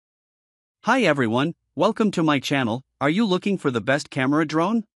Hi everyone, welcome to my channel. Are you looking for the best camera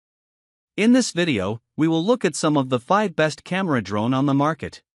drone? In this video, we will look at some of the 5 best camera drone on the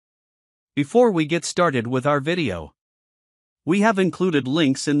market. Before we get started with our video, we have included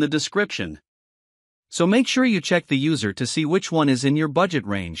links in the description. So make sure you check the user to see which one is in your budget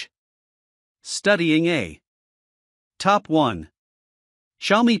range. Studying A. Top 1.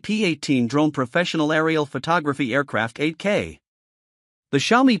 Xiaomi P18 Drone Professional Aerial Photography Aircraft 8K. The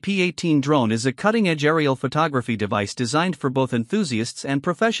Xiaomi P18 drone is a cutting-edge aerial photography device designed for both enthusiasts and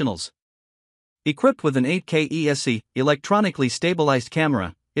professionals. Equipped with an 8K ESC, electronically stabilized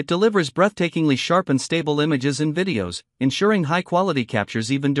camera, it delivers breathtakingly sharp and stable images and videos, ensuring high-quality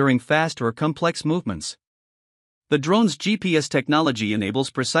captures even during fast or complex movements. The drone's GPS technology enables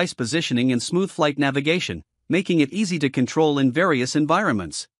precise positioning and smooth flight navigation, making it easy to control in various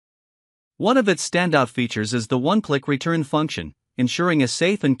environments. One of its standout features is the one-click return function, ensuring a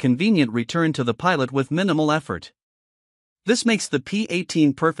safe and convenient return to the pilot with minimal effort. This makes the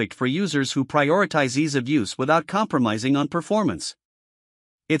P18 perfect for users who prioritize ease of use without compromising on performance.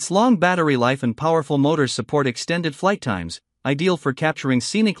 Its long battery life and powerful motors support extended flight times, ideal for capturing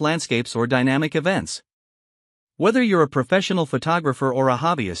scenic landscapes or dynamic events. Whether you're a professional photographer or a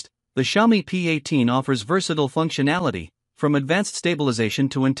hobbyist, the Xiaomi P18 offers versatile functionality, from advanced stabilization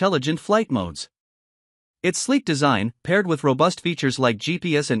to intelligent flight modes. Its sleek design, paired with robust features like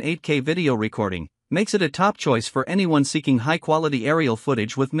GPS and 8K video recording, makes it a top choice for anyone seeking high-quality aerial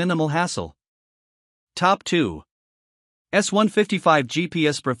footage with minimal hassle. Top 2. S155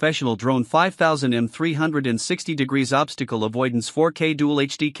 GPS Professional Drone 5000 360 degrees Obstacle Avoidance 4K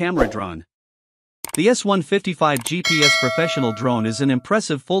DualHD Camera Drone. The S155 GPS Professional Drone is an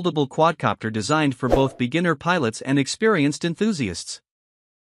impressive foldable quadcopter designed for both beginner pilots and experienced enthusiasts.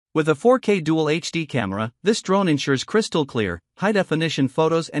 With a 4K Dual HD camera, this drone ensures crystal clear, high-definition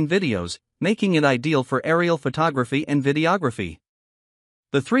photos and videos, making it ideal for aerial photography and videography.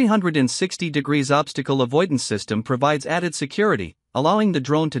 The 360 degrees obstacle avoidance system provides added security, allowing the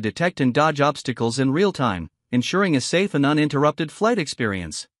drone to detect and dodge obstacles in real time, ensuring a safe and uninterrupted flight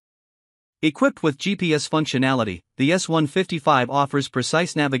experience. Equipped with GPS functionality, the S155 offers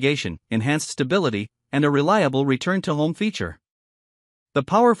precise navigation, enhanced stability, and a reliable return-to-home feature. The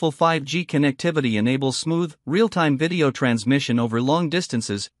powerful 5G connectivity enables smooth, real-time video transmission over long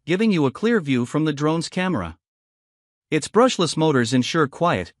distances, giving you a clear view from the drone's camera. Its brushless motors ensure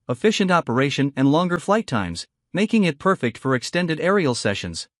quiet, efficient operation and longer flight times, making it perfect for extended aerial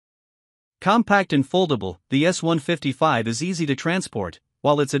sessions. Compact and foldable, the S155 is easy to transport,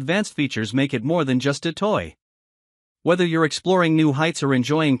 while its advanced features make it more than just a toy. Whether you're exploring new heights or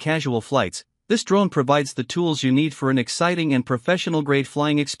enjoying casual flights, this drone provides the tools you need for an exciting and professional-grade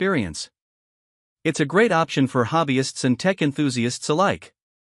flying experience. It's a great option for hobbyists and tech enthusiasts alike.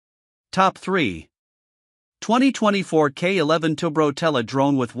 Top 3. 2024 K11 Tubro Tele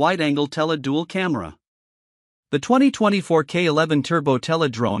Drone with Wide-Angle Tele Dual Camera. The 2024 K11 Tubro Tele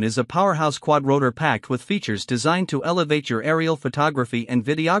drone is a powerhouse quad-rotor packed with features designed to elevate your aerial photography and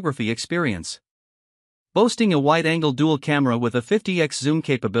videography experience. Boasting a wide-angle dual camera with a 50x zoom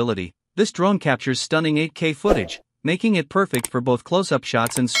capability, this drone captures stunning 8K footage, making it perfect for both close-up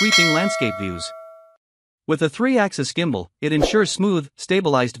shots and sweeping landscape views. With a 3-axis gimbal, it ensures smooth,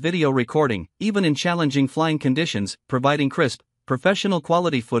 stabilized video recording, even in challenging flying conditions, providing crisp,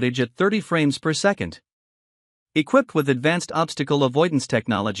 professional-quality footage at 30 frames per second. Equipped with advanced obstacle avoidance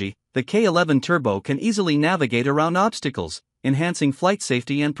technology, the K11 Turbo can easily navigate around obstacles, enhancing flight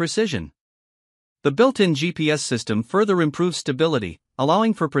safety and precision. The built-in GPS system further improves stability,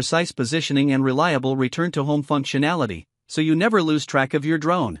 allowing for precise positioning and reliable return-to-home functionality, so you never lose track of your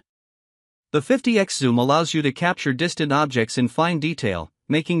drone. The 50x zoom allows you to capture distant objects in fine detail,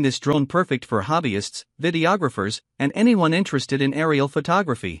 making this drone perfect for hobbyists, videographers, and anyone interested in aerial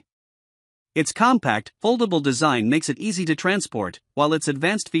photography. Its compact, foldable design makes it easy to transport, while its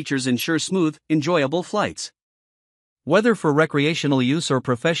advanced features ensure smooth, enjoyable flights. Whether for recreational use or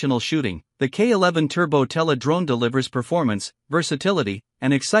professional shooting, the K11 Tubro Tele drone delivers performance, versatility,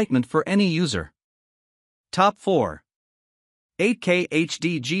 and excitement for any user. Top 4. 8K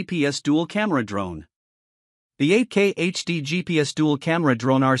HD GPS Dual Camera Drone. The 8K HD GPS Dual Camera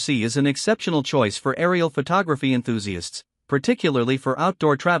Drone RC is an exceptional choice for aerial photography enthusiasts, particularly for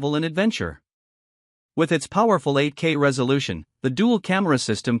outdoor travel and adventure. With its powerful 8K resolution, the dual camera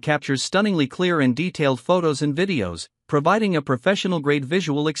system captures stunningly clear and detailed photos and videos, providing a professional-grade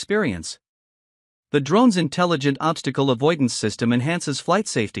visual experience. The drone's intelligent obstacle avoidance system enhances flight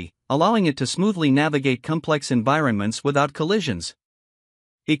safety, allowing it to smoothly navigate complex environments without collisions.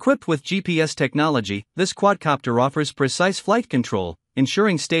 Equipped with GPS technology, this quadcopter offers precise flight control,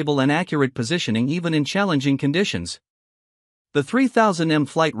 ensuring stable and accurate positioning even in challenging conditions. The 3000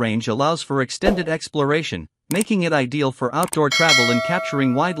 flight range allows for extended exploration, making it ideal for outdoor travel and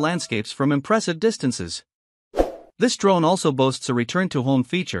capturing wide landscapes from impressive distances. This drone also boasts a return-to-home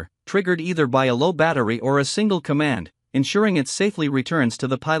feature, triggered either by a low battery or a single command, ensuring it safely returns to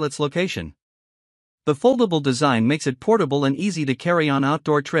the pilot's location. The foldable design makes it portable and easy to carry on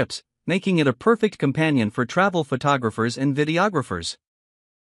outdoor trips, making it a perfect companion for travel photographers and videographers.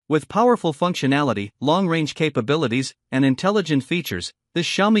 With powerful functionality, long-range capabilities, and intelligent features, this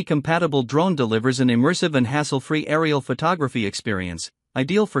Xiaomi-compatible drone delivers an immersive and hassle-free aerial photography experience,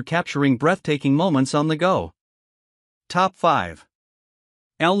 ideal for capturing breathtaking moments on the go. Top 5.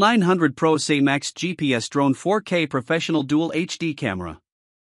 L900 Pro Se Max GPS Drone 4K Professional Dual HD Camera.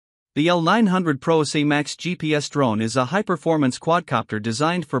 The L900 Pro Se Max GPS drone is a high-performance quadcopter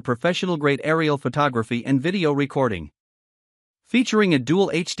designed for professional-grade aerial photography and video recording. Featuring a dual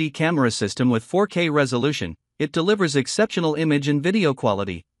HD camera system with 4K resolution, it delivers exceptional image and video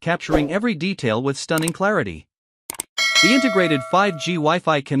quality, capturing every detail with stunning clarity. The integrated 5G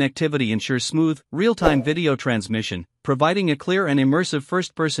Wi-Fi connectivity ensures smooth, real-time video transmission, providing a clear and immersive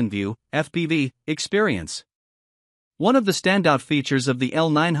first-person view (FPV) experience. One of the standout features of the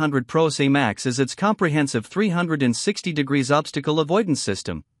L900 Pro Se Max is its comprehensive 360-degree obstacle avoidance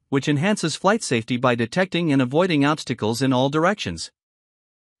system, which enhances flight safety by detecting and avoiding obstacles in all directions.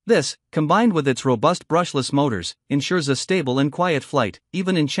 This, combined with its robust brushless motors, ensures a stable and quiet flight,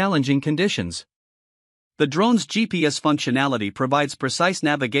 even in challenging conditions. The drone's GPS functionality provides precise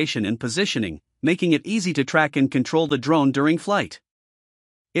navigation and positioning, making it easy to track and control the drone during flight.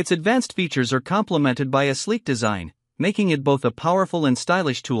 Its advanced features are complemented by a sleek design, making it both a powerful and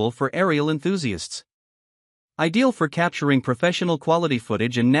stylish tool for aerial enthusiasts. Ideal for capturing professional quality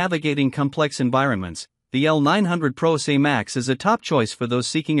footage and navigating complex environments, the L900 Pro Se Max is a top choice for those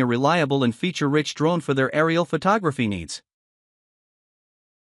seeking a reliable and feature-rich drone for their aerial photography needs.